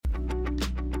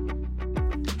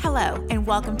Hello, and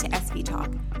welcome to SV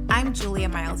Talk. I'm Julia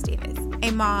Miles Davis, a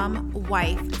mom,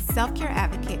 wife, self-care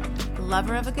advocate,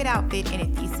 lover of a good outfit, and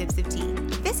a few sips of tea.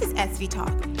 This is SV Talk,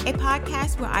 a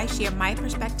podcast where I share my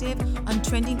perspective on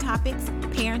trending topics,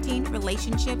 parenting,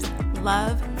 relationships,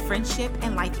 love, friendship,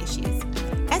 and life issues.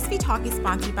 SV Talk is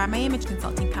sponsored by my image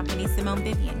consulting company, Simone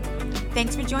Vivian.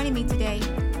 Thanks for joining me today.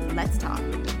 Let's talk.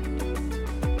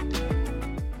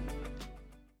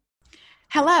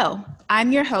 Hello,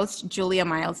 I'm your host, Julia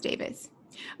Miles Davis.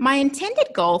 My intended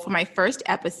goal for my first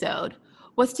episode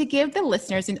was to give the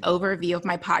listeners an overview of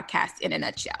my podcast in a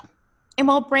nutshell. And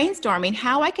while brainstorming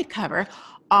how I could cover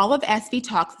all of SV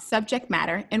Talk's subject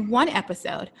matter in one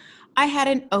episode, I had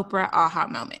an Oprah aha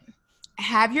moment.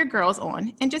 Have your girls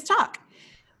on and just talk.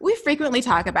 We frequently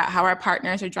talk about how our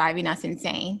partners are driving us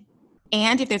insane,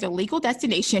 and if there's a legal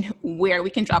destination where we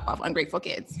can drop off ungrateful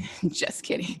kids. Just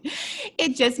kidding.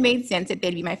 It just made sense that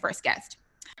they'd be my first guest.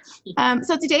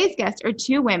 So today's guests are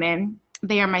two women.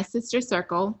 They are my sister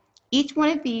circle. Each one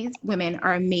of these women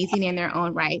are amazing in their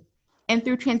own right. And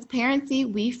through transparency,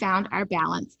 we found our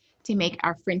balance to make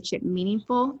our friendship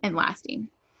meaningful and lasting.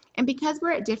 And because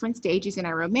we're at different stages in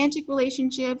our romantic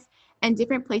relationships and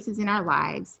different places in our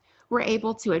lives, we're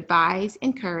able to advise,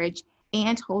 encourage,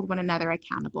 and hold one another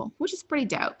accountable, which is pretty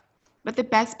dope. But the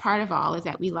best part of all is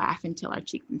that we laugh until our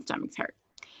cheeks and stomachs hurt.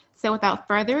 So without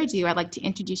further ado, I'd like to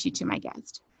introduce you to my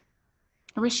guest,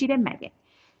 Rashida Megan.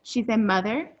 She's a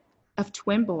mother of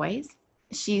twin boys.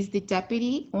 She's the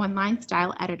deputy online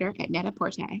style editor at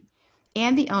Net-a-Porter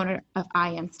and the owner of I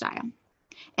Am Style.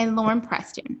 And Lauren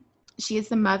Preston. She is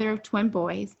the mother of twin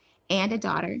boys and a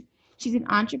daughter. She's an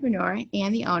entrepreneur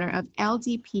and the owner of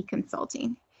LDP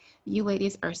Consulting. You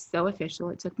ladies are so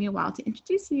official. It took me a while to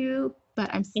introduce you,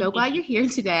 but I'm so glad you're here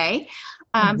today.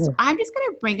 So I'm just going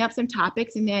to bring up some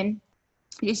topics and then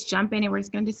just jump in and we're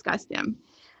just going to discuss them.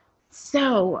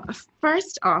 So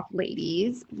first off,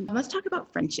 ladies, let's talk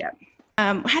about friendship.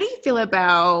 How do you feel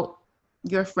about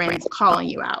your friends calling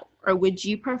you out? Or would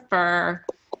you prefer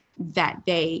that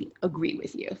they agree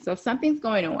with you? So if something's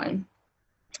going on,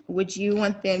 would you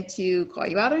want them to call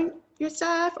you out on your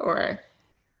stuff or...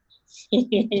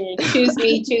 choose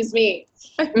me.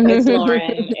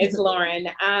 It's Lauren.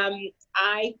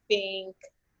 I think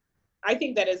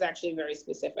that is actually very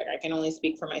specific. I can only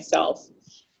speak for myself.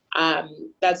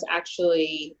 That's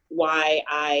actually why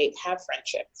I have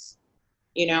friendships.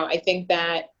 You know, I think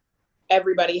that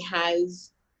everybody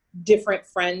has different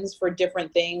friends for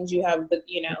different things. You have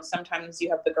sometimes you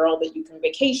have the girl that you can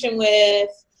vacation with.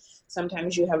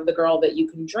 Sometimes you have the girl that you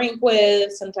can drink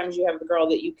with. Sometimes you have the girl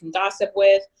that you can gossip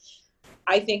with.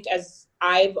 I think as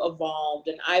I've evolved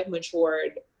and I've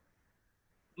matured,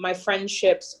 my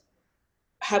friendships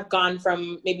have gone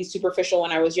from maybe superficial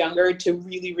when I was younger to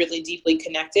really, really deeply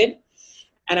connected.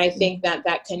 And I think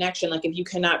that connection, like if you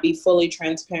cannot be fully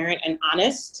transparent and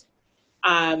honest,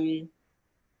 then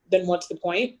what's the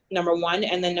point? Number one.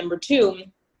 And then number two,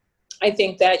 I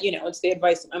think that, it's the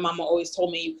advice that my mama always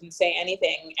told me, you can say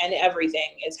anything and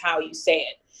everything is how you say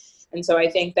it. And so I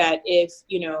think that if,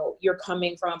 you're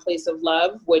coming from a place of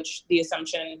love, which the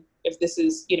assumption, if this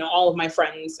is, all of my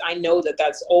friends, I know that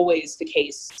that's always the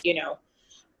case, even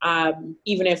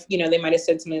if, they might've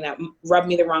said something that rubbed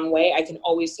me the wrong way, I can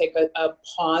always take a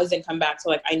pause and come back to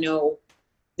like, I know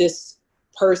this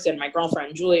person, my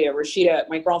girlfriend, Julia, Rashida,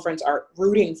 my girlfriends are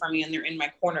rooting for me and they're in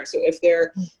my corner. So if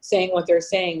they're saying what they're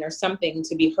saying, there's something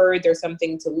to be heard. There's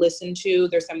something to listen to.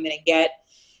 There's something to get.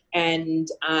 And,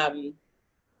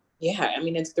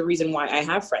 it's the reason why I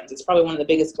have friends. It's probably one of the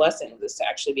biggest blessings is to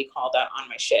actually be called out on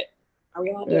my shit. Are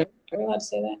we allowed to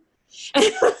say that?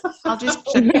 I'll just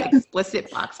check the explicit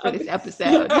box for this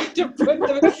episode. You have to put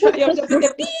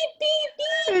the beep, beep,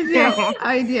 beep. Yeah,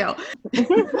 I do.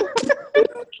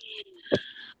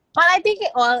 Well, I think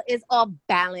it is all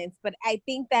balanced, but I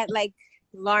think that like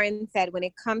Lauren said, when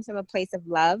it comes from a place of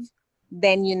love,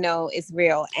 then it's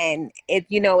real. And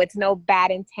it's no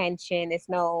bad intention. It's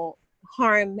no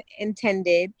harm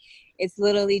intended. It's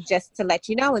literally just to let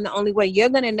you know. And the only way you're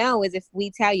going to know is if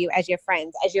we tell you as your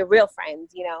friends, as your real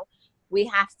friends, we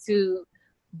have to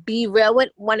be real with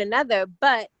one another.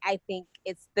 But I think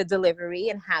it's the delivery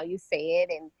and how you say it.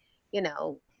 And,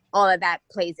 all of that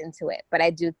plays into it. But I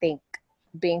do think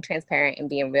being transparent and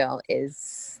being real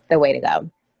is the way to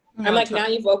go. I'm like, now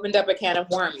you've opened up a can of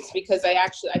worms because I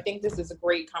think this is a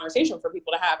great conversation for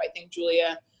people to have. I think,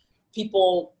 Julia,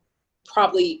 people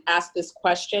probably ask this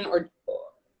question or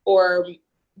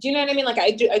do you know what I mean? Like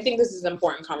I think this is an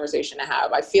important conversation to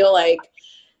have. I feel like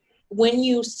when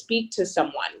you speak to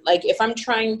someone, like if I'm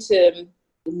trying to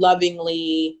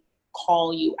lovingly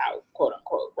call you out, quote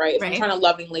unquote, right? If I'm trying to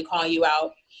lovingly call you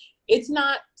out it's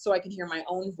not so I can hear my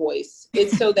own voice.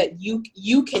 It's so that you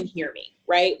can hear me,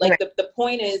 right? Like the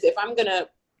point is, if I'm going to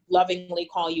lovingly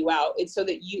call you out, it's so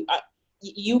that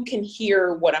you can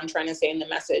hear what I'm trying to say in the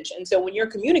message. And so when you're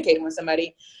communicating with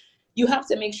somebody, you have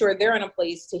to make sure they're in a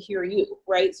place to hear you,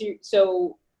 right?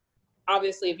 So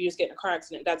obviously, if you just get in a car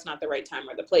accident, that's not the right time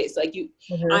or the place. Like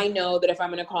I know that if I'm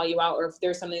going to call you out, or if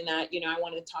there's something that, I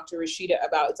want to talk to Rashida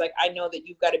about, it's like, I know that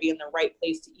you've got to be in the right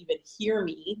place to even hear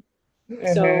me.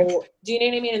 So do you know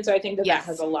what I mean? And so I think that that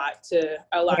has a lot to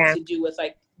do with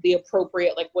like the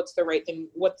appropriate, like what's the right thing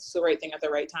at the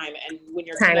right time. And when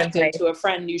you're connected to a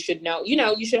friend, you should know, you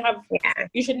should know better.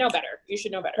 You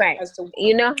should know better. Right.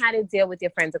 You know how to deal with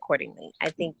your friends accordingly. I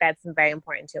think that's very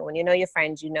important too. When you know your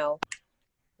friends, you know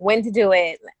when to do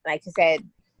it, like you said,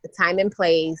 the time and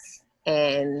place,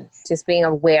 and just being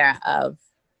aware of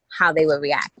how they will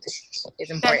react is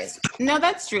important.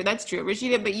 That's true. That's true,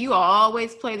 Rashida, but you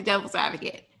always play the devil's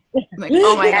advocate. I'm like,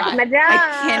 oh my God, I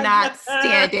cannot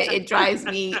stand it. It drives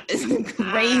me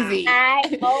crazy.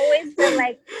 I always feel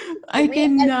like I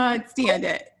cannot stand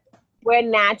it. We're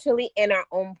naturally in our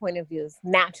own point of views.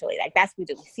 Naturally, like that's what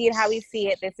we do. We see it how we see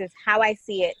it. This is how I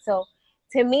see it. So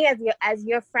to me, as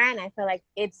your friend, I feel like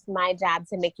it's my job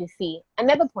to make you see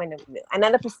another point of view,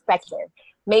 another perspective.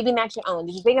 Maybe not your own.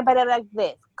 Did you think about it like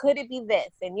this? Could it be this?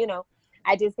 And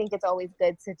I just think it's always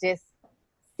good to just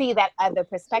see that other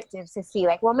perspective, to see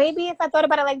like, well, maybe if I thought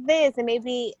about it like this, and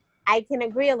maybe I can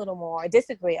agree a little more or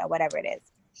disagree or whatever it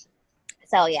is.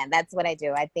 So yeah, that's what I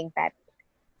do. I think that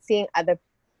seeing other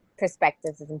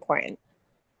perspectives is important.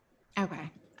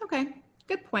 Okay.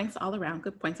 Good points all around.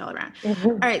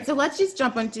 All right, so let's just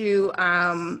jump into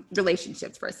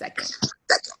relationships for a second.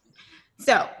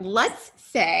 So let's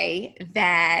say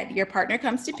that your partner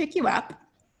comes to pick you up,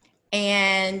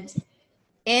 and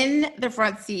in the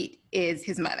front seat is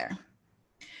his mother.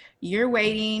 You're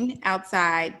waiting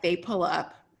outside. They pull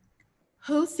up.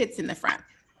 Who sits in the front?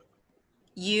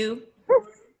 You,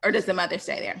 or does the mother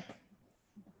stay there?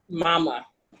 Mama.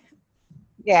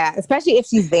 Yeah, especially if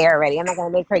she's there already. I'm not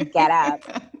going to make her get up.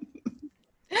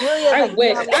 I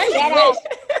wish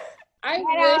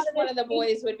one of the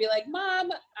boys would be like,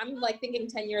 Mom, I'm like thinking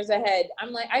 10 years ahead.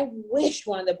 I'm like, I wish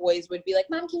one of the boys would be like,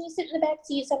 Mom, can you sit in the back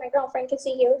seat so my girlfriend can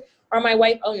see you? Or my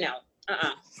wife, oh no,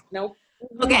 nope.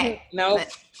 Okay. Nope.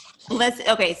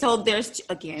 Okay, so there's,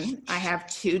 again, I have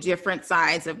two different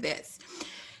sides of this.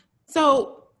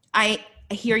 So I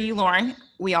hear you, Lauren.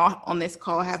 We all on this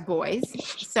call have boys.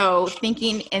 So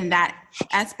thinking in that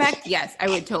aspect, yes, I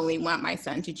would totally want my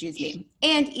son to choose me.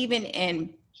 And even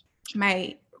in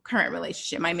my current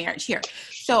relationship, my marriage here.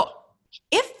 So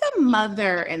if the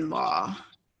mother-in-law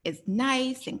is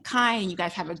nice and kind, and you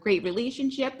guys have a great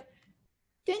relationship,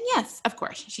 then yes, of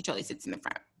course, she totally sits in the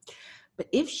front. But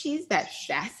if she's that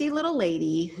sassy little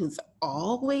lady who's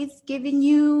always giving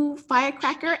you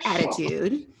firecracker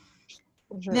attitude,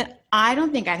 then I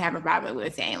don't think I'd have a problem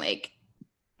with saying like,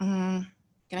 can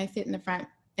I sit in the front?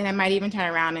 And I might even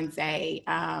turn around and say,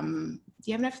 do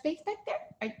you have enough space back there?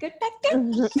 Are you good back there?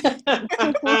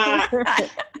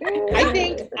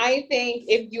 I think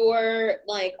if you're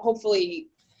like, hopefully,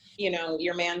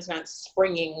 your man's not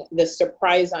springing the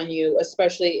surprise on you,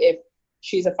 especially if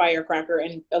she's a firecracker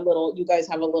and you guys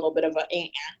have a little bit of a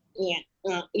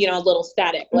little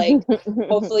static. Like,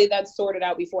 hopefully that's sorted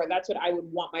out before. That's what I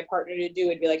would want my partner to do.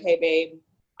 It'd be like, hey, babe,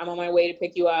 I'm on my way to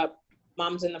pick you up.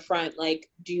 Mom's in the front. Like,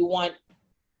 do you want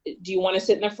to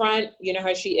sit in the front? You know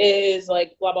how she is,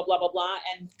 like, blah, blah, blah, blah, blah.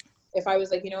 And if I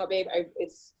was like, you know what, babe,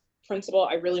 it's principle,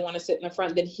 I really want to sit in the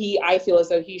front, then I feel as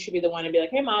though he should be the one to be like,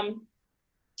 hey, Mom,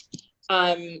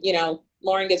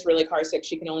 Lauren gets really car sick.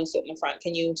 She can only sit in the front.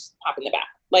 Can you just hop in the back?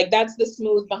 Like, that's the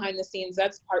smooth behind the scenes.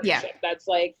 That's partnership. Yeah. That's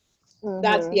like,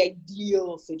 that's the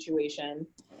ideal situation.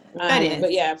 That is.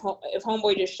 But yeah, if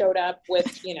homeboy just showed up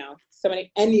with,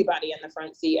 anybody in the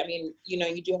front seat, I mean,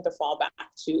 you do have to fall back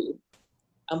to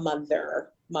a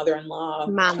mother-in-law,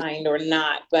 kind or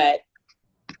not. But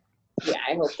yeah,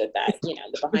 I hope that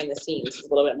the behind the scenes is a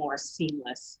little bit more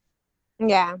seamless.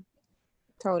 Yeah,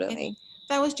 totally.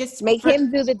 That was just make him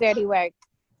do the dirty work.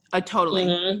 Totally.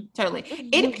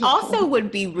 It also would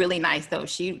be really nice though if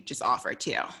she just offered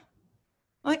too.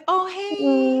 Like, oh hey,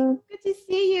 good to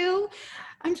see you.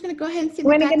 I'm just gonna go ahead and sit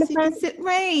in the back so you can sit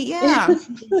right. Yeah.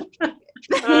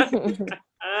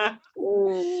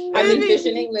 I'm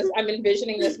envisioning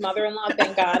this mother-in-law.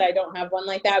 Thank God I don't have one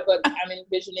like that, but I'm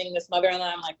envisioning this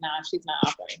mother-in-law. I'm like, nah, she's not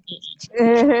offering.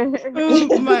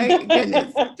 Oh my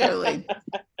goodness, totally.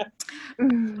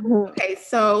 Okay,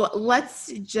 so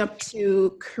let's jump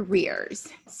to careers.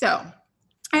 So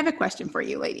I have a question for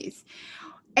you ladies.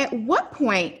 At what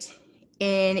point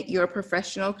in your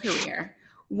professional career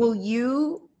will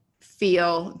you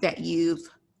feel that you've,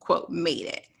 quote, made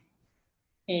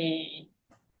it?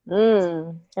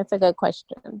 That's a good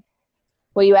question.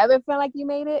 Will you ever feel like you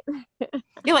made it?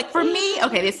 You're like, for me,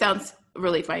 okay, this sounds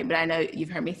really funny, but I know you've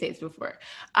heard me say this before.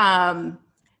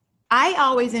 I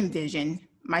always envision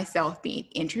myself being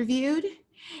interviewed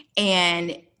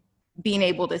and being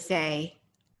able to say,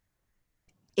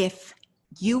 if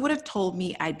you would have told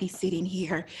me I'd be sitting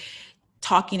here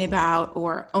talking about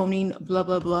or owning blah,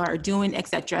 blah, blah, or doing et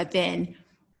cetera, then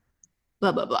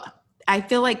blah, blah, blah. I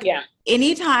feel like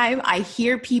anytime I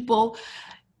hear people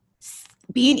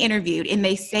being interviewed and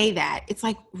they say that, it's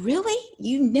like, really?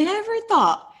 You never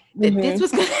thought that this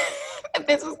was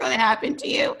going to happen to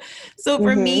you? So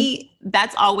for me,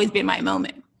 that's always been my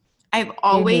moment. I've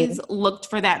always looked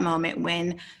for that moment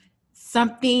when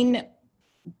something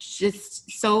just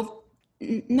so,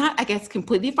 not, I guess,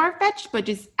 completely far-fetched, but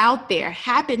just out there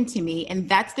happened to me. And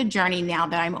that's the journey now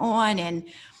that I'm on. And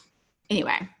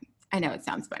anyway, I know it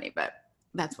sounds funny, but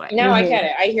that's what I get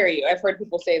it. I hear you. I've heard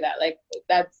people say that. Like,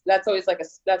 that's always like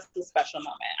that's the special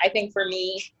moment. I think for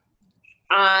me,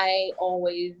 I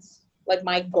always, like,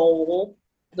 my goal,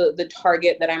 the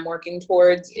target that I'm working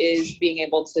towards is being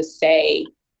able to say,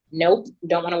 nope,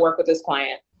 don't want to work with this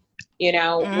client. You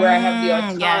know, where I have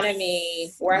the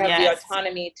autonomy, the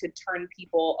autonomy to turn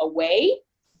people away.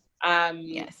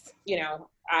 You know,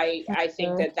 I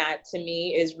think that to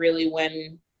me is really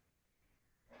when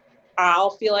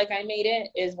I'll feel like I made it,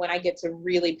 is when I get to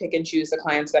really pick and choose the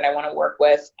clients that I want to work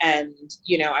with. And,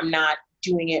 you know, I'm not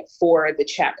doing it for the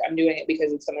check. I'm doing it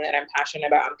because it's something that I'm passionate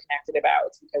about, I'm connected about.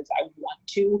 It's because I want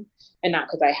to and not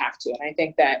because I have to. And I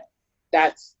think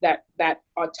that's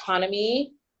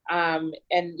autonomy, and,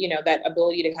 you know, that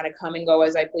ability to kind of come and go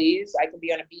as I please. I could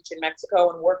be on a beach in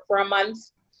Mexico and work for a month,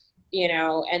 you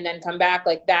know, and then come back.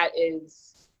 Like, that's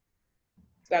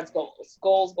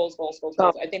goals.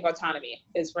 I think autonomy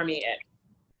is, for me,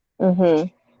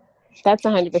 it. That's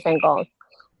 100% goals.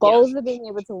 Goals are being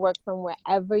able to work from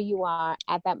wherever you are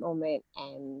at that moment,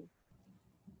 and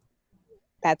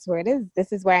that's where it is.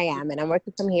 This is where I am, and I'm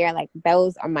working from here. Like,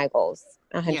 those are my goals,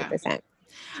 100%. Yeah.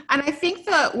 And I think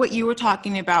that what you were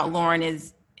talking about, Lauren,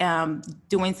 is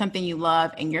doing something you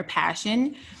love and your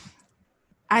passion.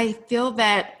 I feel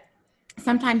that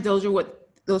sometimes those are what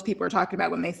those people are talking about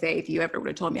when they say, if you ever would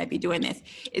have told me I'd be doing this.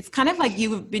 It's kind of like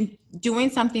you've been doing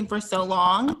something for so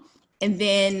long, and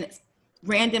then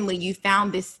randomly you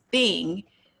found this thing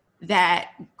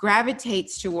that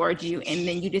gravitates towards you, and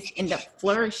then you just end up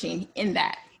flourishing in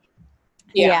that.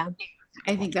 Yeah.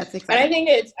 I think that's exciting.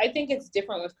 And I think it's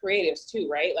different with creatives too,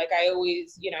 right? Like, I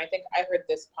always, you know, I think I heard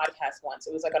this podcast once.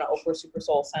 It was like on an Oprah Super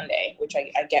Soul Sunday, which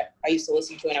I used to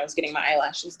listen to when I was getting my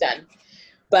eyelashes done.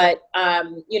 But,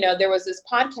 you know, there was this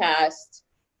podcast,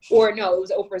 or no, it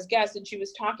was Oprah's guest, and she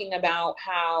was talking about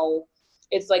how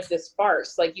it's like this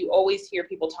farce. Like, you always hear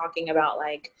people talking about,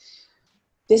 like,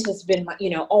 this has been my, you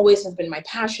know, always has been my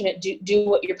passionate, do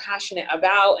what you're passionate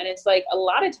about. And it's like, a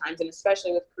lot of times, and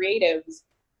especially with creatives,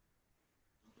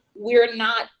 we're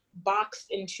not boxed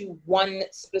into one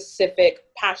specific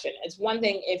passion. It's one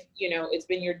thing if, you know, it's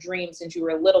been your dream since you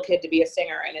were a little kid to be a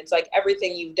singer, and it's like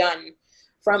everything you've done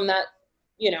from that,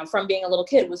 you know, from being a little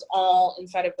kid was all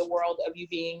inside of the world of you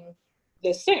being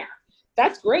this singer.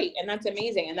 That's great. And that's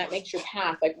amazing. And that makes your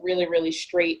path like really, really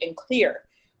straight and clear.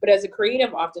 But as a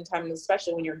creative, oftentimes,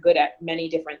 especially when you're good at many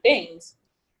different things,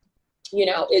 you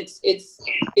know, it's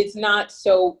not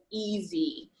so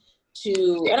easy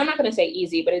to, and I'm not going to say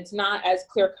easy, but it's not as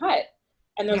clear cut.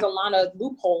 And there's a lot of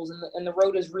loopholes, and the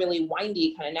road is really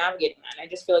windy kind of navigating that. And I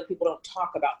just feel like people don't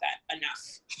talk about that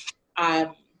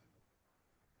enough.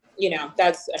 You know,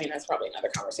 that's probably another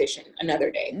conversation another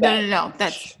day. But no.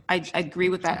 I agree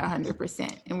with that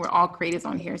 100%. And we're all creatives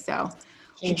on here, so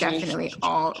we definitely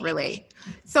all relate.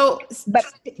 So,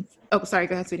 sorry,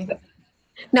 go ahead, sweetie.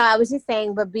 No, I was just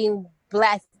saying, but being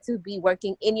blessed to be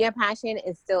working in your passion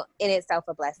is still in itself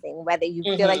a blessing, whether you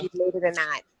feel like you've made it or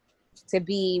not. To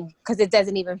be, because it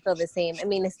doesn't even feel the same. I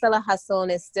mean, it's still a hustle,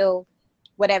 and it's still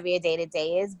whatever your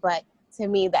day-to-day is, but to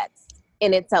me, that's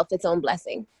in itself its own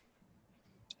blessing.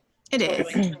 It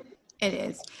is. It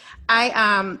is.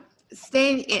 I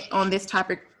staying on this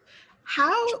topic,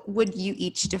 how would you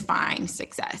each define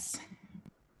success?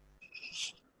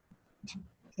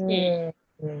 Good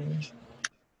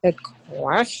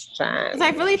question. Because I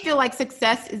really feel like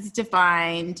success is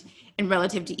defined in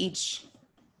relative to each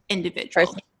individual.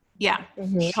 Person. Yeah,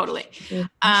 totally.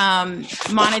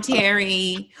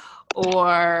 Monetary,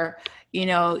 or, you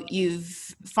know,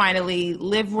 you've finally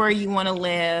lived where you want to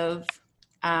live.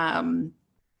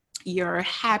 you're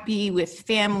happy with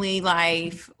family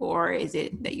life, or is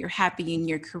it that you're happy in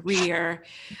your career?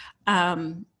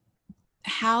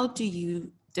 How do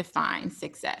you define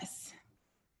success?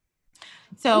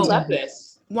 So I love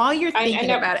this. While you're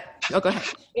thinking about it, go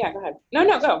ahead. Yeah, go ahead.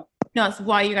 No, go. No, it's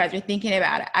while you guys are thinking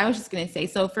about it. I was just going to say,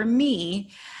 so for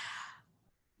me,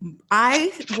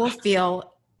 I will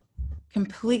feel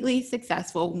completely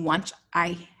successful once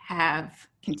I have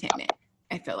contentment.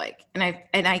 I feel like, and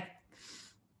I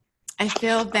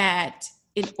feel that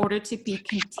in order to be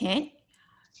content,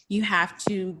 you have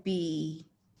to be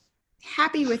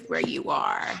happy with where you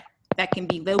are. That can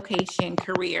be location,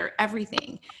 career,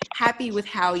 everything. Happy with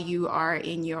how you are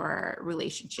in your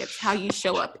relationships, how you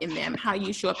show up in them, how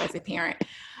you show up as a parent.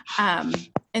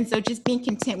 And so just being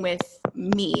content with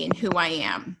me and who I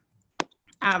am.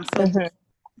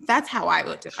 That's how I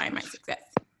would define my success.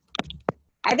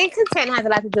 I think content has a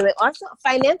lot to do with also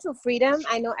financial freedom.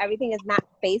 I know everything is not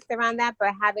based around that,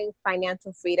 but having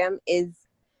financial freedom is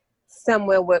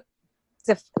somewhere where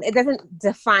it doesn't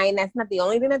define, that's not the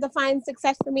only thing that defines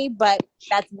success for me, but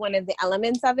that's one of the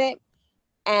elements of it.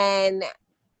 And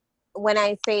when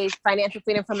I say financial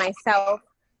freedom for myself,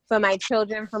 for my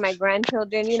children, for my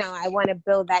grandchildren, I want to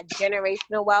build that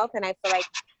generational wealth. And I feel like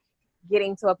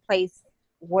getting to a place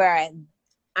where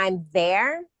I'm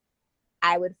there,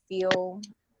 I would feel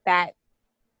that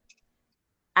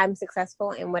I'm successful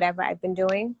in whatever I've been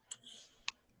doing.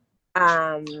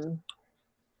 And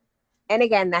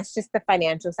again, that's just the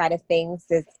financial side of things.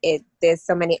 There's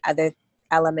so many other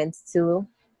elements to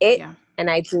it. Yeah. And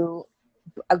I do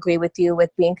agree with you with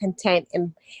being content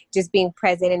and just being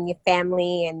present in your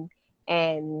family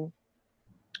and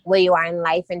where you are in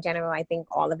life in general. I think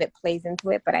all of it plays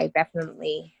into it, but I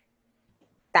definitely,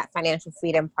 that financial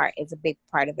freedom part is a big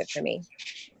part of it for me.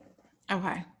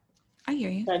 Okay. I hear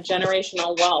you. That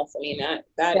generational wealth. I mean, that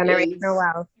generational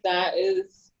wealth. That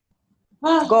is,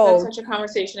 that's such a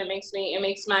conversation. It makes me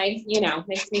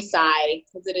sigh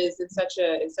because it's such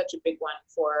a big one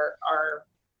for our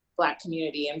Black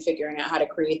community and figuring out how to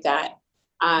create that.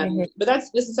 But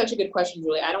this is such a good question,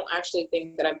 Julie. I don't actually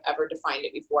think that I've ever defined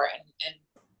it before. And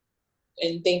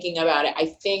in thinking about it,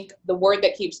 I think the word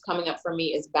that keeps coming up for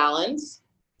me is balance.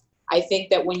 I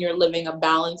think that when you're living a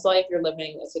balanced life, you're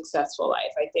living a successful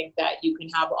life. I think that you can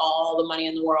have all the money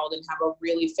in the world and have a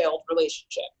really failed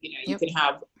relationship. You can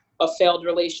have a failed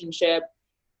relationship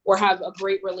or have a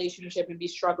great relationship and be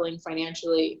struggling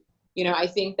financially. I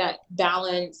think that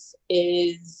balance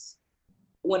is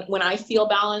when I feel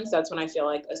balanced, that's when I feel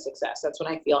like a success. That's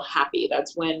when I feel happy.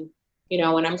 That's when,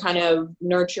 when I'm kind of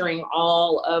nurturing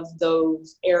all of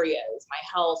those areas, my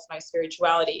health, my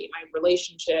spirituality, my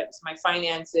relationships, my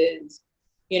finances,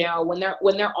 when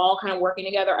they're all kind of working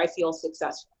together, I feel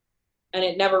successful. And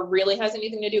it never really has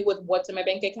anything to do with what's in my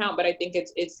bank account, but I think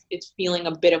it's feeling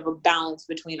a bit of a balance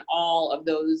between all of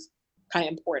those kind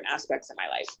of important aspects in my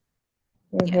life.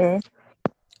 Mm-hmm.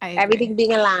 Everything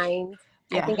being aligned.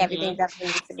 Yeah. I think everything definitely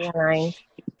needs to be aligned.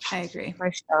 I agree.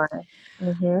 For sure.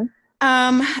 Mm-hmm.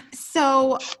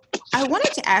 So I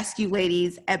wanted to ask you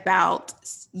ladies about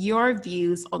your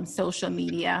views on social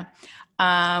media.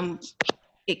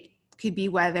 It could be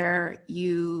whether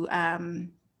you,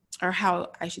 or how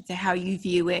you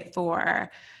view it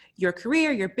for your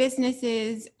career, your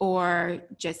businesses, or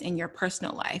just in your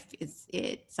personal life. Is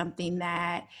it something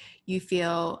that you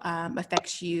feel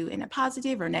affects you in a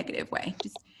positive or negative way?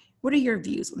 Just what are your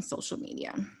views on social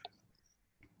media?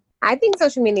 I think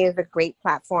social media is a great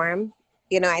platform.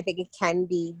 I think it can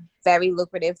be very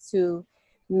lucrative to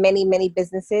many, many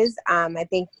businesses. I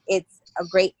think it's a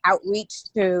great outreach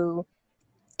to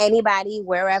anybody,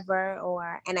 wherever,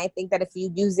 and I think that if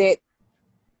you use it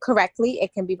correctly,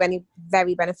 it can be very,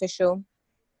 very beneficial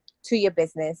to your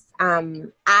business.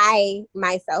 I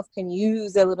myself can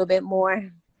use a little bit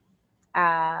more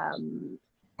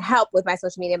help with my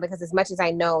social media because as much as I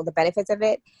know the benefits of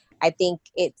it, I think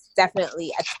it's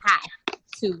definitely a task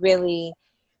to really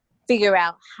figure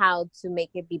out how to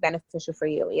make it be beneficial for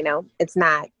you. It's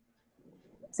not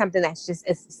something that's just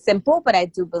as simple, but I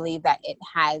do believe that it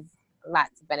has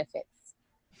lots of benefits.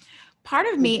 Part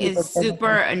of me is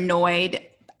super annoyed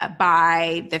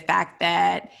by the fact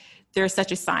that there's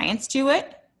such a science to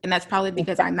it. And that's probably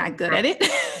because I'm not good at it.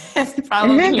 That's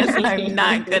probably because I'm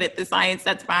not good at the science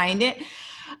that's behind it.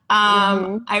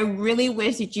 I really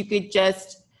wish that you could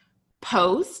just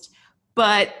post,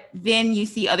 but then you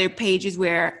see other pages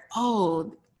where,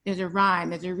 there's a rhyme,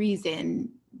 there's a reason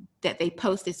that they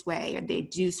post this way, or they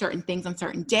do certain things on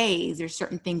certain days, there's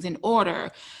certain things in order.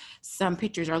 Some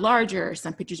pictures are larger,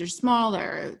 some pictures are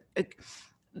smaller.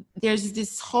 There's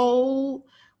this whole,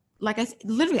 like I said,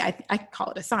 literally, I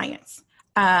call it a science.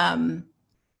 And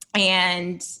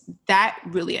that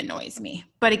really annoys me.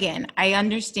 But again, I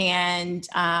understand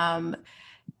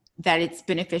that it's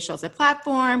beneficial as a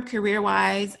platform,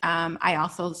 career-wise. I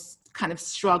also kind of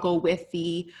struggle with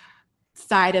the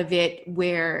side of it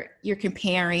where you're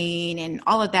comparing and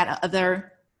all of that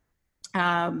other,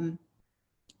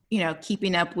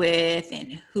 keeping up with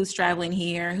and who's traveling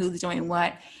here, who's doing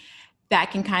what.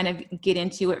 That can kind of get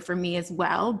into it for me as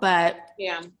well. But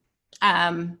yeah, I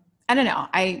don't know.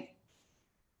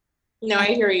 No, I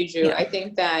hear you, Drew. Yeah. I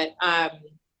think that,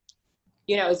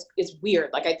 it's weird.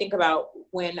 Like I think about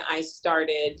when I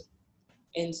started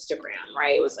Instagram,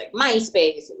 right? It was like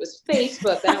MySpace, it was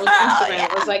Facebook, then it was Instagram. Yeah.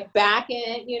 It was like back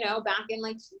in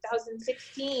like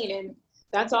 2016. And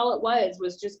that's all it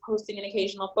was just posting an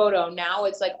occasional photo. Now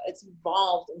it's like, it's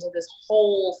evolved into this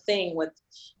whole thing with,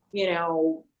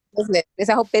 business. It's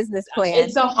a whole business plan.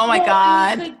 It's a whole, oh my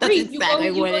God. Like, that's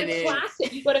exactly what it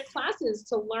is. You go to classes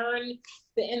to learn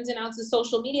the ins and outs of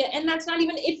social media. And that's not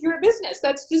even if you're a business.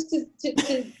 That's just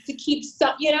to keep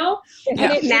stuff, And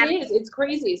it's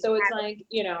crazy. So it's like,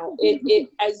 it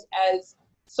as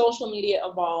social media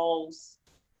evolves,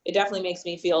 it definitely makes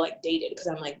me feel like dated because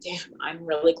I'm like, damn, I'm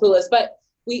really clueless. But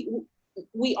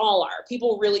we all are.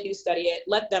 People really do study it.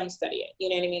 Let them study it. You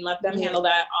know what I mean? Let them handle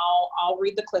that. I'll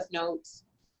read the cliff notes.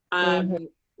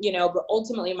 But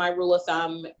ultimately my rule of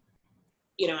thumb,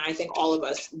 I think all of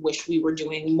us wish we were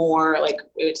doing more. Like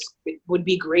it would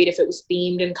be great if it was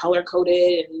themed and color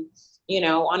coded and,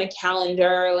 on a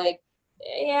calendar, like,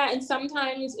 yeah. And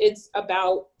sometimes it's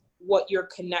about what you're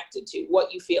connected to,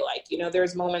 what you feel like,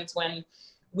 there's moments when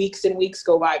weeks and weeks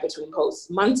go by between posts,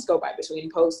 months go by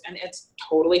between posts, and it's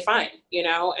totally fine,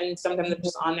 and sometimes I'm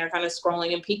just on there kind of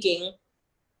scrolling and peeking.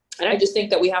 And I just think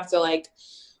that we have to like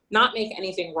not make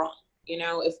anything wrong.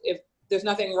 If there's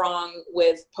nothing wrong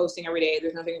with posting every day,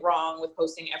 there's nothing wrong with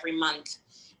posting every month.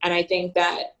 And I think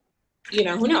that,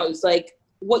 who knows, like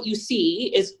what you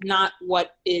see is not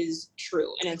what is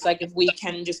true. And it's like, if we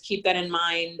can just keep that in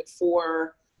mind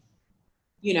for,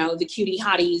 the cutie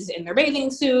hotties in their bathing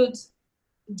suits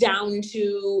down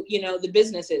to, the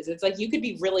businesses. It's like, you could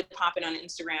be really popping on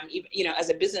Instagram, even, as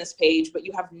a business page, but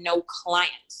you have no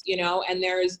clients, and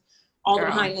there's all the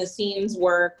behind the scenes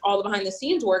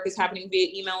work is happening via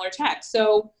email or text.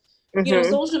 So,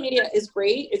 social media is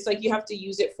great. It's like, you have to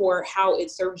use it for how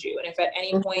it serves you. And if at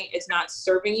any point it's not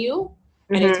serving you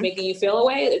and it's making you feel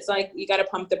away, it's like, you got to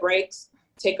pump the brakes,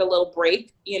 take a little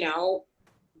break,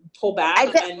 pull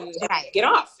back and get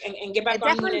off and get back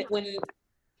on when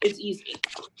it's easy.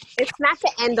 It's not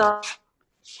the end all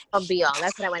be all.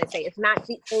 That's what I want to say. It's not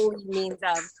the only means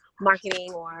of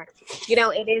marketing or,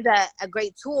 it is a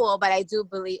great tool, but I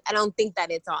don't think that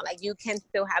it's all. Like, you can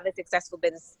still have a successful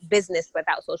business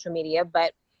without social media,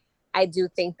 but I do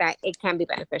think that it can be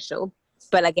beneficial.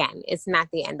 But again, it's not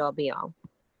the end all be all.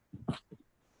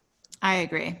 I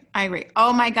agree.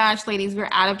 Oh my gosh, ladies, we're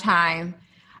out of time.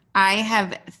 I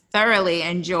have thoroughly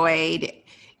enjoyed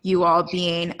you all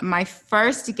being my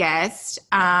first guest.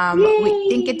 We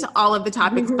didn't get to all of the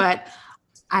topics, but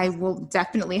I will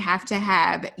definitely have to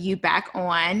have you back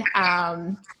on.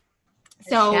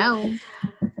 So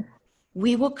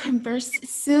we will converse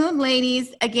soon,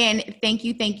 ladies. Again, thank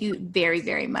you very,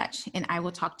 very much. And I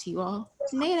will talk to you all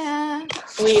later.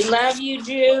 We love you,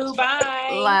 Ju.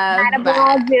 Bye.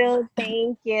 Bye, Ju.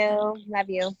 Thank you. Love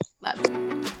you.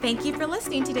 Thank you for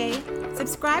listening today.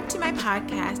 Subscribe to my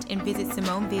podcast and visit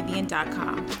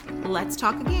SimoneVivian.com. Let's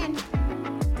talk again.